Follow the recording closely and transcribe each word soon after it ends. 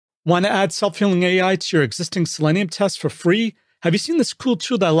Want to add self-healing AI to your existing Selenium tests for free? Have you seen this cool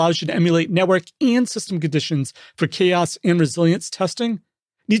tool that allows you to emulate network and system conditions for chaos and resilience testing?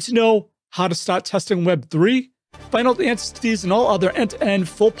 Need to know how to start testing Web 3? Find out the answers to these and all other end-to-end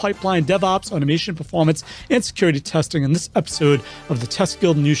full pipeline DevOps, automation, performance, and security testing in this episode of the Test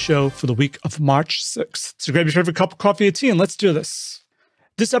Guild News Show for the week of March 6th. So grab your favorite cup of coffee or tea and let's do this.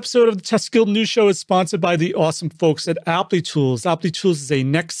 This episode of the Test Guild News Show is sponsored by the awesome folks at Applitools. Applitools is a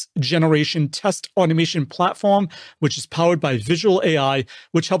next-generation test automation platform, which is powered by visual AI,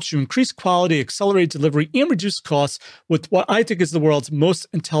 which helps you increase quality, accelerate delivery, and reduce costs with what I think is the world's most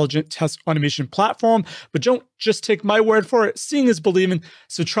intelligent test automation platform. But don't just take my word for it. Seeing is believing.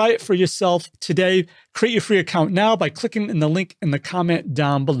 So try it for yourself today. Create your free account now by clicking in the link in the comment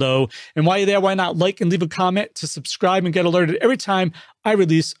down below. And while you're there, why not like and leave a comment to subscribe and get alerted every time I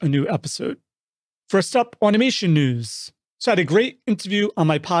release a new episode. First up, automation news. So I had a great interview on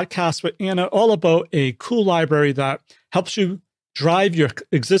my podcast with Anna all about a cool library that helps you drive your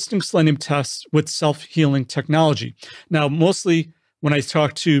existing Selenium tests with self-healing technology. Now, mostly when I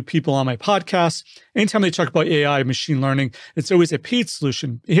talk to people on my podcast, anytime they talk about AI, machine learning, it's always a paid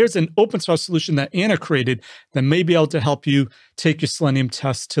solution. Here's an open source solution that Anna created that may be able to help you take your Selenium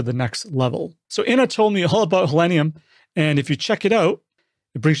tests to the next level. So Anna told me all about Healenium, and if you check it out,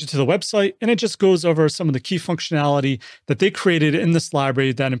 it brings you to the website, and it just goes over some of the key functionality that they created in this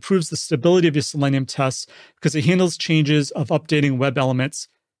library that improves the stability of your Selenium tests because it handles changes of updating web elements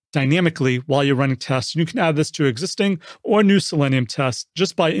dynamically while you're running tests. You can add this to existing or new Selenium tests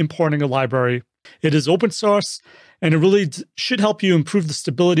just by importing a library. It is open source, and it really should help you improve the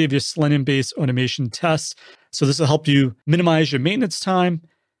stability of your Selenium-based automation tests. So this will help you minimize your maintenance time,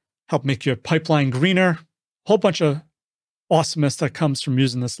 help make your pipeline greener, a whole bunch of awesomeness that comes from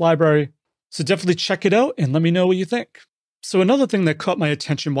using this library. So definitely check it out and let me know what you think. So another thing that caught my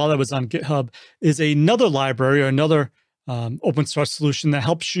attention while I was on GitHub is another library or another open source solution that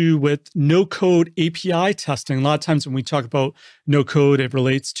helps you with no-code API testing. A lot of times when we talk about no-code, it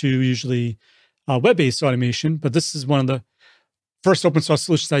relates to usually web-based automation, but this is one of the first open source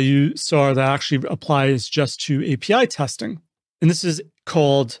solutions that you saw that actually applies just to API testing. And this is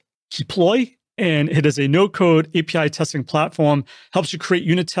called Deploy, and it is a no-code API testing platform, helps you create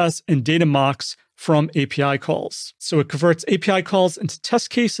unit tests and data mocks from API calls. So it converts API calls into test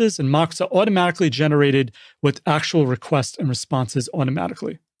cases, and mocks are automatically generated with actual requests and responses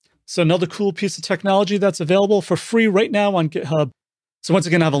automatically. So another cool piece of technology that's available for free right now on GitHub. So once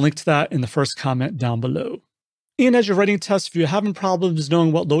again, I have a link to that in the first comment down below. And as you're writing tests, if you're having problems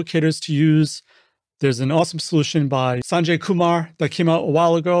knowing what locators to use, there's an awesome solution by Sanjay Kumar that came out a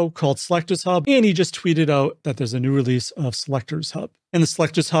while ago called SelectorsHub, and he just tweeted out that there's a new release of SelectorsHub. And the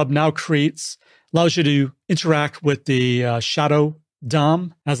SelectorsHub now allows you to interact with the Shadow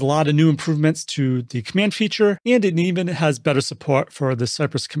DOM, has a lot of new improvements to the command feature, and it even has better support for the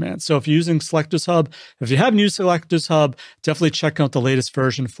Cypress command. So if you're using SelectorsHub, if you haven't used SelectorsHub, definitely check out the latest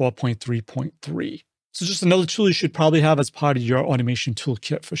version 4.3.3. So just another tool you should probably have as part of your automation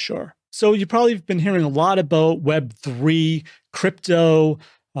toolkit for sure. So you've probably been hearing a lot about Web3, crypto,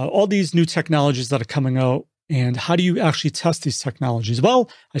 all these new technologies that are coming out. And how do you actually test these technologies?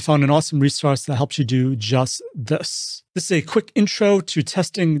 Well, I found an awesome resource that helps you do just this. This is a quick intro to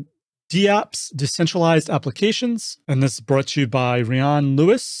testing DApps, decentralized applications. And this is brought to you by Rhian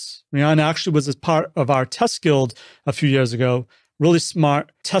Lewis. Rhian actually was a part of our test guild a few years ago. Really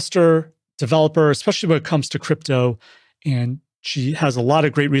smart tester, developer, especially when it comes to crypto. And she has a lot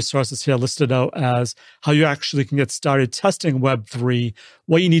of great resources here listed out as how you actually can get started testing Web3,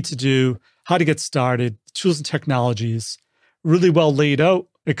 what you need to do, how to get started, tools and technologies, really well laid out.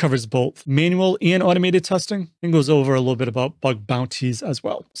 It covers both manual and automated testing and goes over a little bit about bug bounties as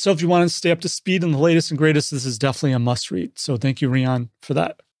well. So if you want to stay up to speed on the latest and greatest, this is definitely a must read. So thank you, Rhian, for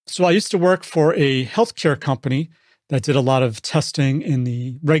that. So I used to work for a healthcare company that did a lot of testing in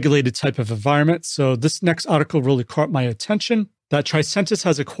the regulated type of environment. So this next article really caught my attention. That Tricentis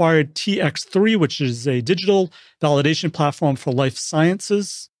has acquired Tx3, which is a digital validation platform for life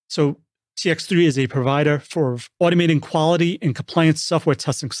sciences. So Tx3 is a provider for automating quality and compliance software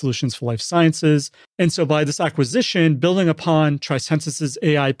testing solutions for life sciences. And so by this acquisition, building upon Tricentis'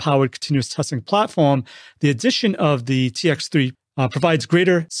 AI-powered continuous testing platform, the addition of the Tx3 provides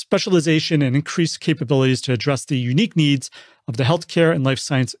greater specialization and increased capabilities to address the unique needs of the healthcare and life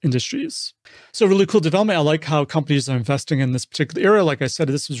science industries. So really cool development. I like how companies are investing in this particular area. Like I said,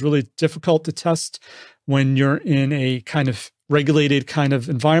 this was really difficult to test when you're in a kind of regulated kind of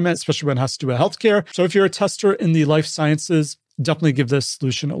environment, especially when it has to do with healthcare. So if you're a tester in the life sciences, definitely give this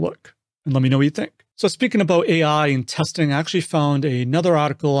solution a look and let me know what you think. So speaking about AI and testing, I actually found another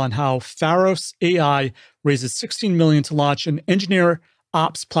article on how Faros AI raises $16 million to launch an engineer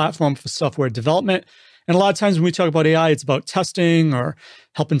ops platform for software development. And a lot of times when we talk about AI, it's about testing or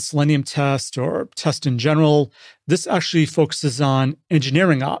helping Selenium test or test in general. This actually focuses on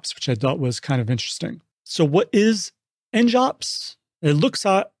engineering ops, which I thought was kind of interesting. So what is EngOps? It looks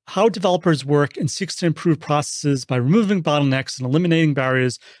at how developers work and seeks to improve processes by removing bottlenecks and eliminating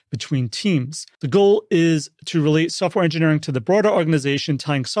barriers between teams. The goal is to relate software engineering to the broader organization,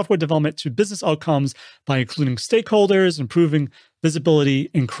 tying software development to business outcomes by including stakeholders, improving visibility,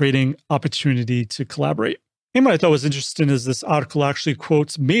 and creating opportunity to collaborate. And what I thought was interesting is this article actually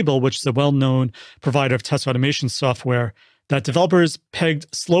quotes Mabel, which is a well-known provider of test automation software, that developers pegged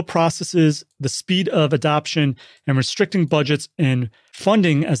slow processes, the speed of adoption, and restricting budgets and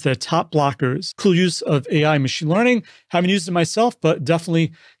funding as their top blockers. Cool use of AI and machine learning. Haven't used it myself, but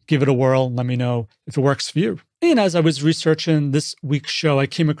definitely give it a whirl. Let me know if it works for you. And as I was researching this week's show, I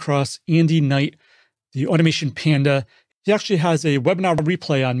came across Andy Knight, the automation panda. He actually has a webinar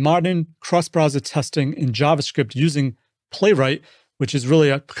replay on modern cross-browser testing in JavaScript using Playwright, which is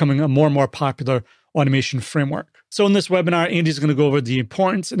really becoming a more and more popular automation framework. So in this webinar, Andy's going to go over the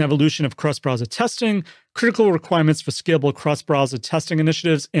importance and evolution of cross-browser testing, critical requirements for scalable cross-browser testing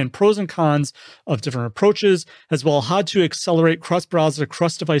initiatives, and pros and cons of different approaches, as well as how to accelerate cross-browser,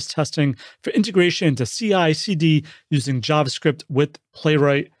 cross-device testing for integration into CI/CD using JavaScript with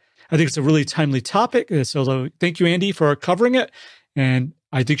Playwright. I think it's a really timely topic. So thank you, Andy, for covering it. And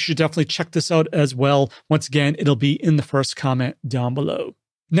I think you should definitely check this out as well. Once again, it'll be in the first comment down below.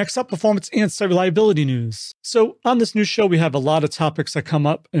 Next up, performance and site reliability news. So on this news show, we have a lot of topics that come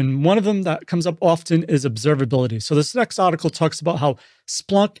up, and one of them that comes up often is observability. So this next article talks about how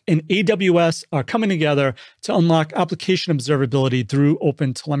Splunk and AWS are coming together to unlock application observability through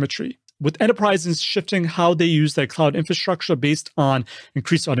OpenTelemetry. With enterprises shifting how they use their cloud infrastructure based on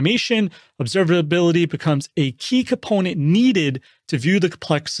increased automation, observability becomes a key component needed to view the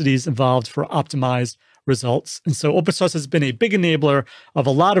complexities involved for optimized results. And so open source has been a big enabler of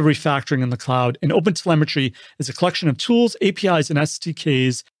a lot of refactoring in the cloud, and OpenTelemetry is a collection of tools, APIs, and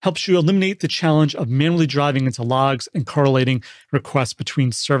SDKs, helps you eliminate the challenge of manually driving into logs and correlating requests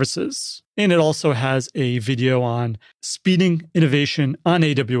between services. And it also has a video on speeding innovation on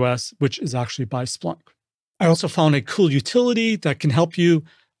AWS, which is actually by Splunk. I also found a cool utility that can help you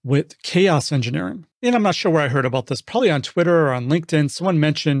with chaos engineering. And I'm not sure where I heard about this, probably on Twitter or on LinkedIn. Someone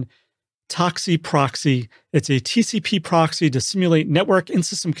mentioned Toxiproxy. It's a TCP proxy to simulate network and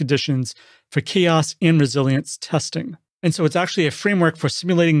system conditions for chaos and resilience testing. And so it's actually a framework for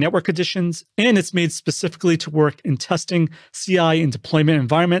simulating network conditions, and it's made specifically to work in testing CI and deployment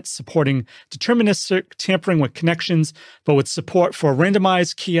environments, supporting deterministic tampering with connections, but with support for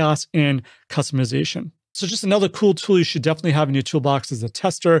randomized chaos and customization. So just another cool tool you should definitely have in your toolbox as a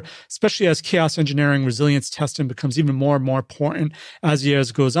tester, especially as chaos engineering, resilience testing becomes even more and more important as the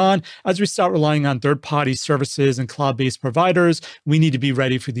years goes on. As we start relying on third-party services and cloud-based providers, we need to be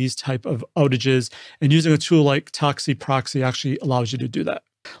ready for these type of outages. And using a tool like Toxiproxy actually allows you to do that.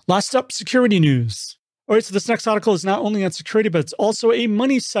 Last up, security news. All right, so this next article is not only on security, but it's also a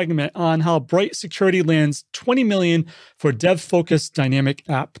money segment on how Bright Security lands $20 million for dev-focused dynamic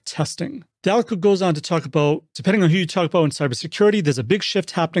app testing. The article goes on to talk about, depending on who you talk about in cybersecurity, there's a big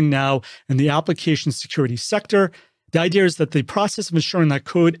shift happening now in the application security sector. The idea is that the process of ensuring that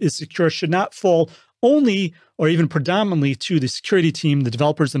code is secure should not fall only or even predominantly to the security team. The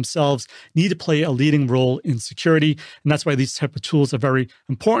developers themselves need to play a leading role in security. And that's why these type of tools are very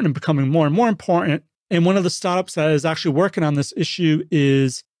important and becoming more and more important. And one of the startups that is actually working on this issue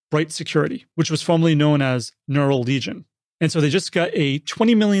is Bright Security, which was formerly known as Neural Legion. And so they just got a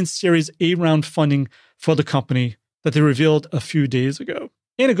 $20 million Series A round funding for the company that they revealed a few days ago.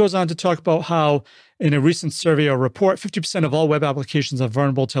 And it goes on to talk about how in a recent survey or report, 50% of all web applications are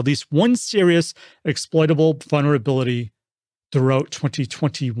vulnerable to at least one serious exploitable vulnerability throughout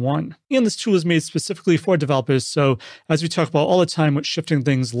 2021. And this tool is made specifically for developers. So as we talk about all the time with shifting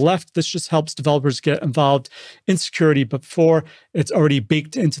things left, this just helps developers get involved in security before it's already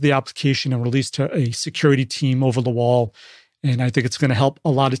baked into the application and released to a security team over the wall. And I think it's going to help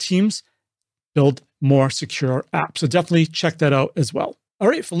a lot of teams build more secure apps. So definitely check that out as well. All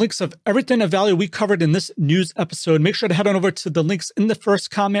right, for links of everything of value we covered in this news episode, make sure to head on over to the links in the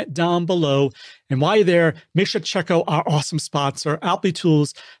first comment down below. And while you're there, make sure to check out our awesome sponsor, Apply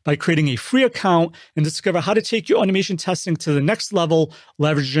Tools, by creating a free account and discover how to take your automation testing to the next level,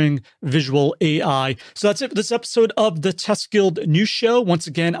 leveraging visual AI. So that's it for this episode of the Test Guild News Show. Once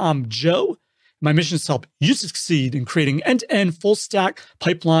again, I'm Joe. My mission is to help you succeed in creating end-to-end full-stack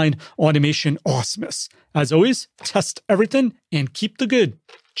pipeline automation awesomeness. As always, test everything and keep the good.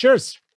 Cheers.